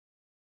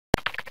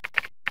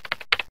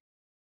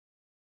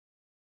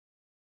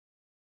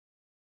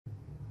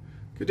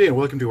Good day and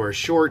welcome to our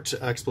short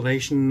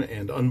explanation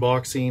and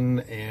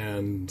unboxing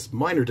and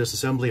minor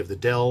disassembly of the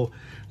Dell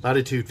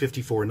Latitude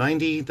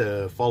 5490,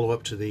 the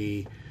follow-up to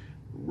the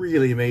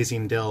really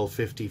amazing Dell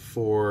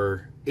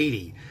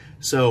 5480.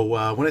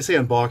 So when I say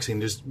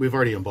unboxing, we've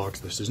already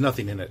unboxed this. There's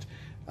nothing in it.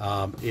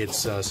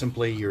 It's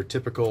simply your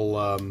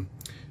typical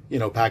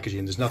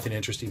packaging. There's nothing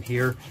interesting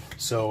here.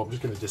 So I'm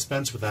just going to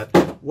dispense with that.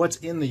 What's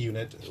in the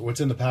unit,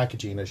 what's in the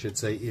packaging, I should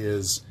say,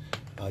 is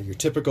your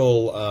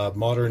typical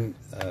modern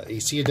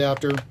AC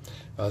adapter.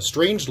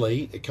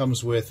 Strangely, it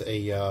comes with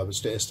a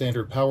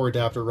standard power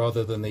adapter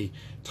rather than the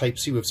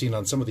Type-C we've seen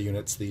on some of the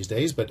units these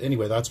days. But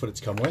anyway, that's what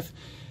it's come with.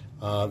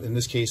 In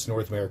this case,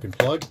 North American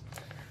plug.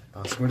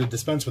 So I'm going to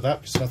dispense with that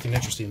because there's nothing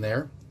interesting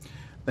there.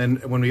 Then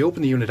when we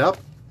open the unit up,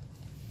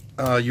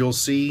 you'll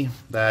see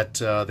that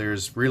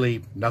there's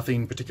really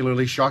nothing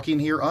particularly shocking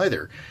here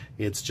either.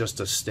 It's just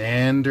a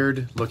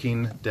standard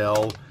looking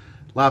Dell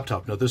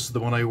laptop. Now this is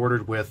the one I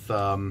ordered with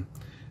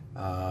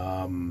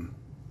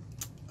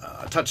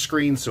touch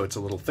screen, so it's a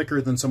little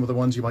thicker than some of the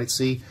ones you might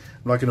see.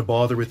 I'm not going to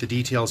bother with the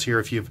details here.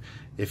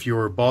 If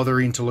you're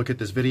bothering to look at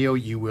this video,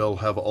 you will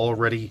have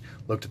already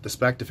looked at the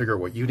spec to figure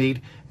out what you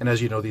need. And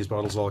as you know, these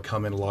models all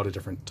come in a lot of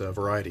different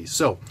varieties.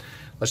 So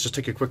let's just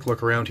take a quick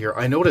look around here.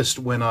 I noticed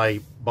when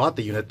I bought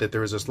the unit that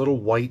there was this little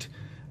white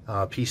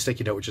piece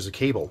sticking out, which is a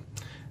cable,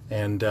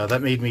 and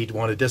that made me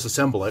want to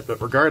disassemble it.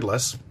 But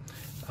regardless,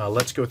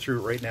 let's go through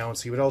it right now and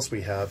see what else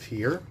we have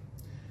here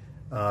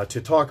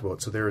to talk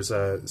about. So there's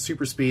a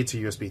super speed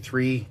to USB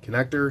 3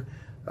 connector,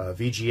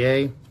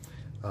 VGA,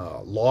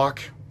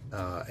 lock,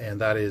 and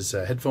that is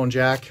a headphone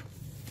jack.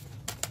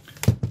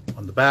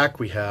 On the back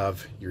we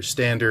have your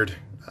standard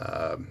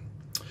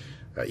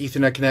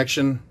Ethernet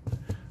connection.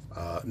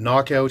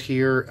 Knockout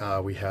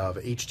here, we have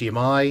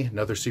HDMI,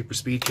 another super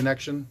speed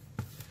connection.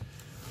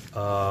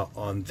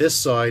 On this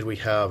side we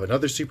have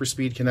another super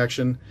speed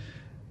connection,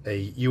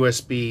 a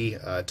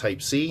USB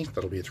Type-C,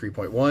 that'll be a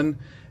 3.1,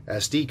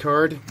 SD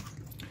card.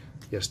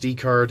 The SD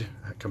card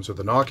comes with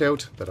a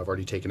knockout that I've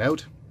already taken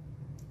out.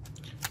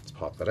 Let's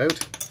pop that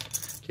out.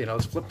 Okay, now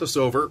let's flip this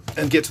over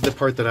and get to the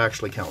part that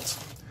actually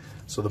counts.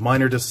 So the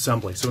minor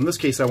disassembly. So in this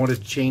case I wanted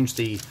to change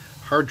the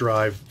hard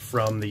drive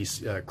from the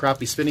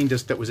crappy spinning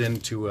disk that was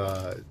into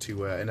an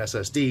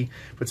SSD,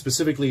 but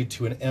specifically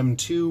to an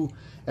M.2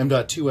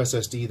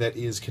 SSD that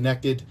is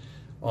connected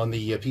on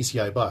the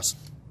PCI bus.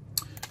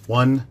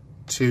 1,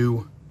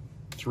 2,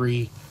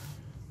 3,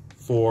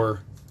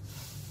 4,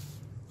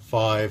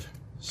 5,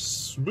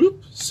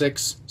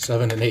 6,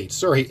 7, and 8.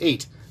 Sorry,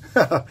 8.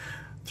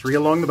 3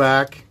 along the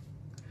back,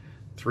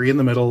 3 in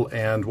the middle,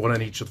 and 1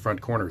 on each of the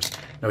front corners.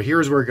 Now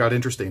here's where it got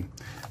interesting.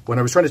 When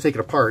I was trying to take it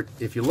apart,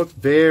 if you look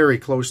very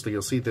closely,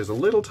 you'll see there's a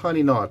little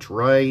tiny notch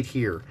right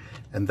here,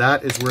 and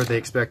that is where they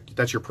expect,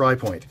 that's your pry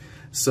point.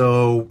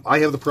 So I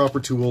have the proper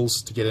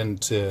tools to get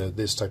into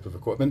this type of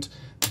equipment,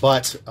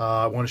 but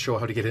I want to show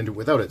how to get into it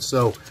without it.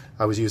 So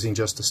I was using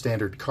just a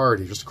standard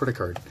card, just a credit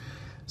card.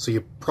 So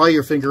you pry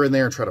your finger in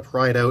there and try to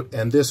pry it out,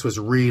 and this was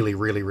really,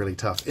 really, really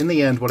tough. In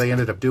the end, what I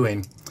ended up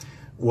doing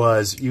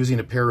was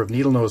using a pair of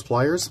needle nose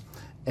pliers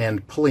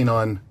and pulling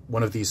on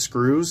one of these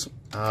screws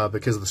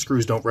because the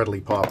screws don't readily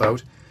pop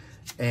out,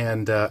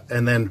 and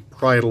then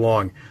pry it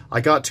along. I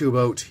got to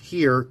about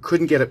here,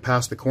 couldn't get it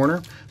past the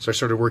corner, so I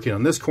started working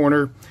on this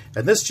corner,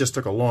 and this just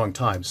took a long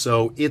time.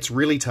 So it's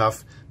really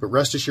tough, but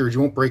rest assured you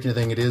won't break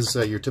anything. It is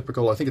your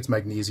typical, I think it's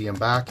magnesium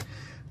back.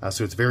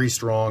 So it's very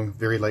strong,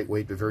 very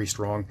lightweight, but very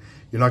strong.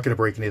 You're not going to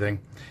break anything.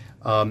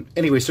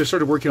 Anyway, so I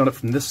started working on it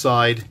from this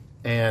side,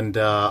 and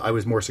I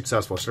was more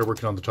successful. I started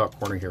working on the top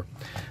corner here.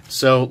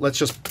 So let's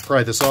just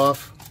pry this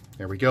off.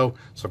 There we go.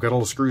 So I've got all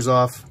the screws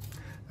off.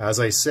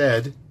 As I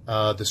said,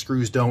 the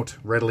screws don't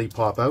readily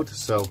pop out.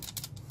 So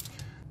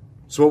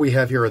what we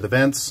have here are the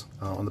vents.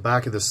 On the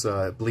back of this,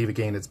 I believe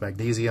again it's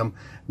magnesium.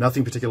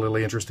 Nothing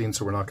particularly interesting,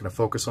 so we're not going to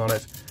focus on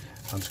it.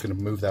 I'm just going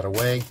to move that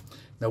away.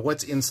 Now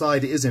what's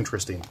inside is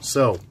interesting.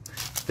 So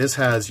this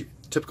has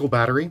typical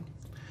battery.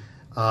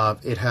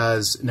 It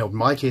has, in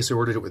my case I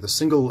ordered it with a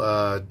single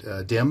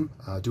DIMM,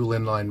 dual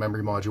inline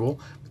memory module.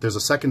 There's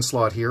a second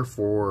slot here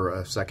for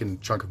a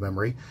second chunk of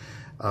memory.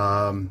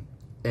 That's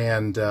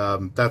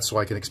so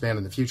I can expand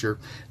in the future.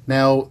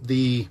 Now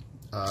the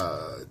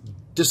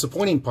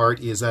disappointing part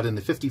is that in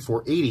the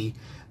 5480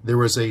 there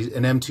was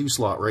an M.2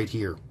 slot right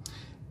here.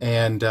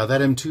 And that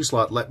M.2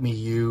 slot let me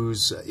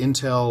use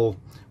Intel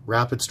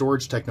rapid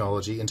storage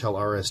technology, Intel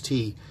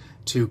RST,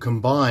 to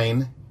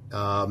combine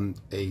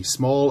a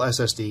small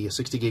SSD, a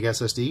 60 gig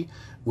SSD,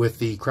 with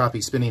the crappy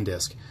spinning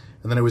disk.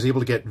 And then I was able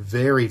to get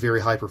very,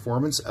 very high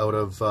performance out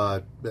of 2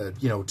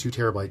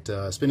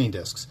 terabyte spinning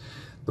disks.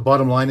 The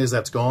bottom line is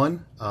that's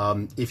gone.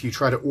 If you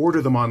try to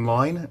order them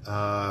online,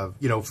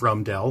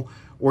 from Dell,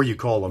 or you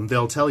call them,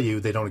 they'll tell you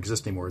they don't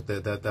exist anymore.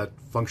 That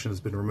function has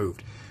been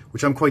removed,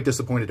 which I'm quite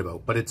disappointed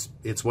about. But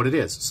it's what it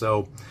is.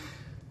 So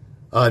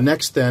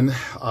next then,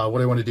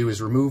 what I want to do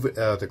is remove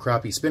the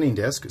crappy spinning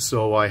disk.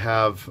 So I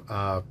have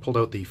pulled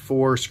out the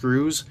 4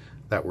 screws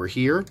that were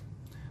here.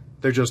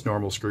 They're just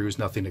normal screws,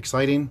 nothing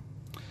exciting.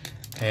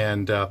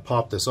 And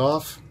pop this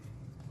off.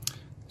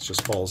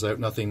 just falls out,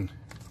 nothing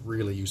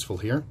really useful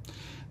here.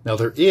 Now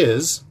there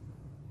is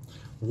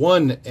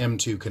one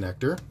M2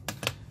 connector,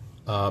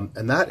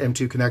 and that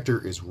M2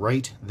 connector is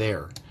right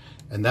there.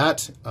 And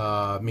that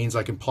means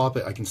I can pop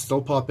it. I can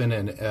still pop in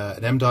an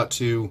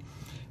M.2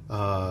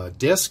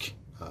 disk,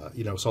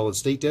 solid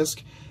state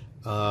disk,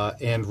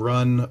 and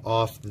run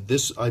off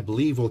this. I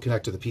believe will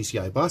connect to the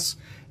PCI bus,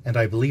 and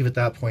I believe at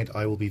that point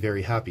I will be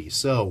very happy.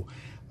 So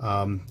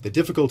the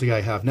difficulty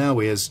I have now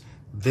is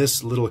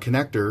this little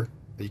connector.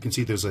 You can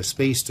see there's a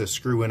space to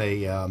screw in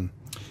a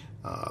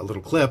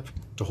little clip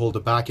to hold the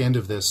back end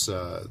of this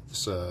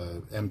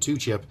M2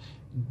 chip.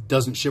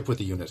 Doesn't ship with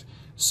the unit.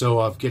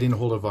 So I'm getting a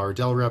hold of our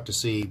Dell rep to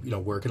see,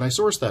 where can I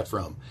source that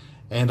from?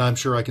 And I'm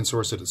sure I can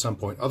source it at some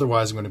point.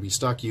 Otherwise, I'm going to be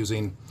stuck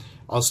using,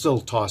 I'll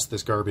still toss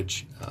this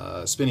garbage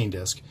spinning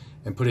disk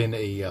and put in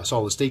a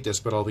solid state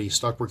disk, but I'll be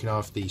stuck working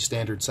off the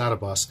standard SATA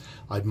bus.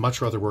 I'd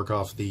much rather work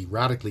off the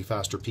radically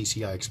faster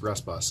PCI Express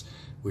bus,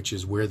 which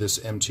is where this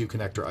M2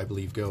 connector, I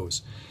believe,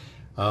 goes.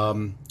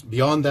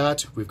 Beyond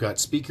that, we've got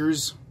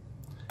speakers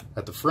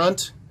at the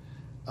front.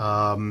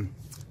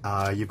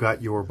 You've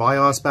got your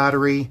BIOS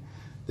battery.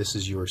 This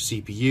is your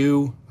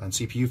CPU. On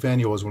CPU fan,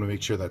 you always want to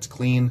make sure that's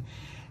clean.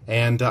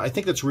 And I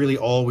think that's really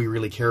all we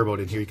really care about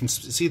in here. You can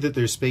see that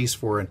there's space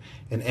for an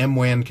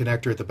MWAN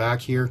connector at the back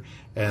here.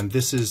 And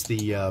this is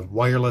the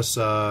wireless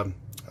that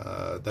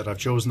I've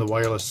chosen, the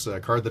wireless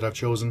card that I've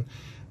chosen.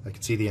 I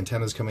can see the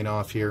antennas coming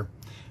off here.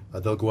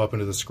 They'll go up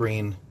into the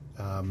screen.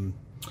 And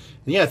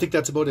yeah, I think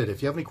that's about it.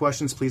 If you have any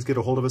questions, please get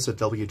a hold of us at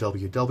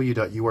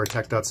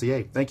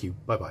www.urtech.ca. Thank you.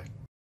 Bye-bye.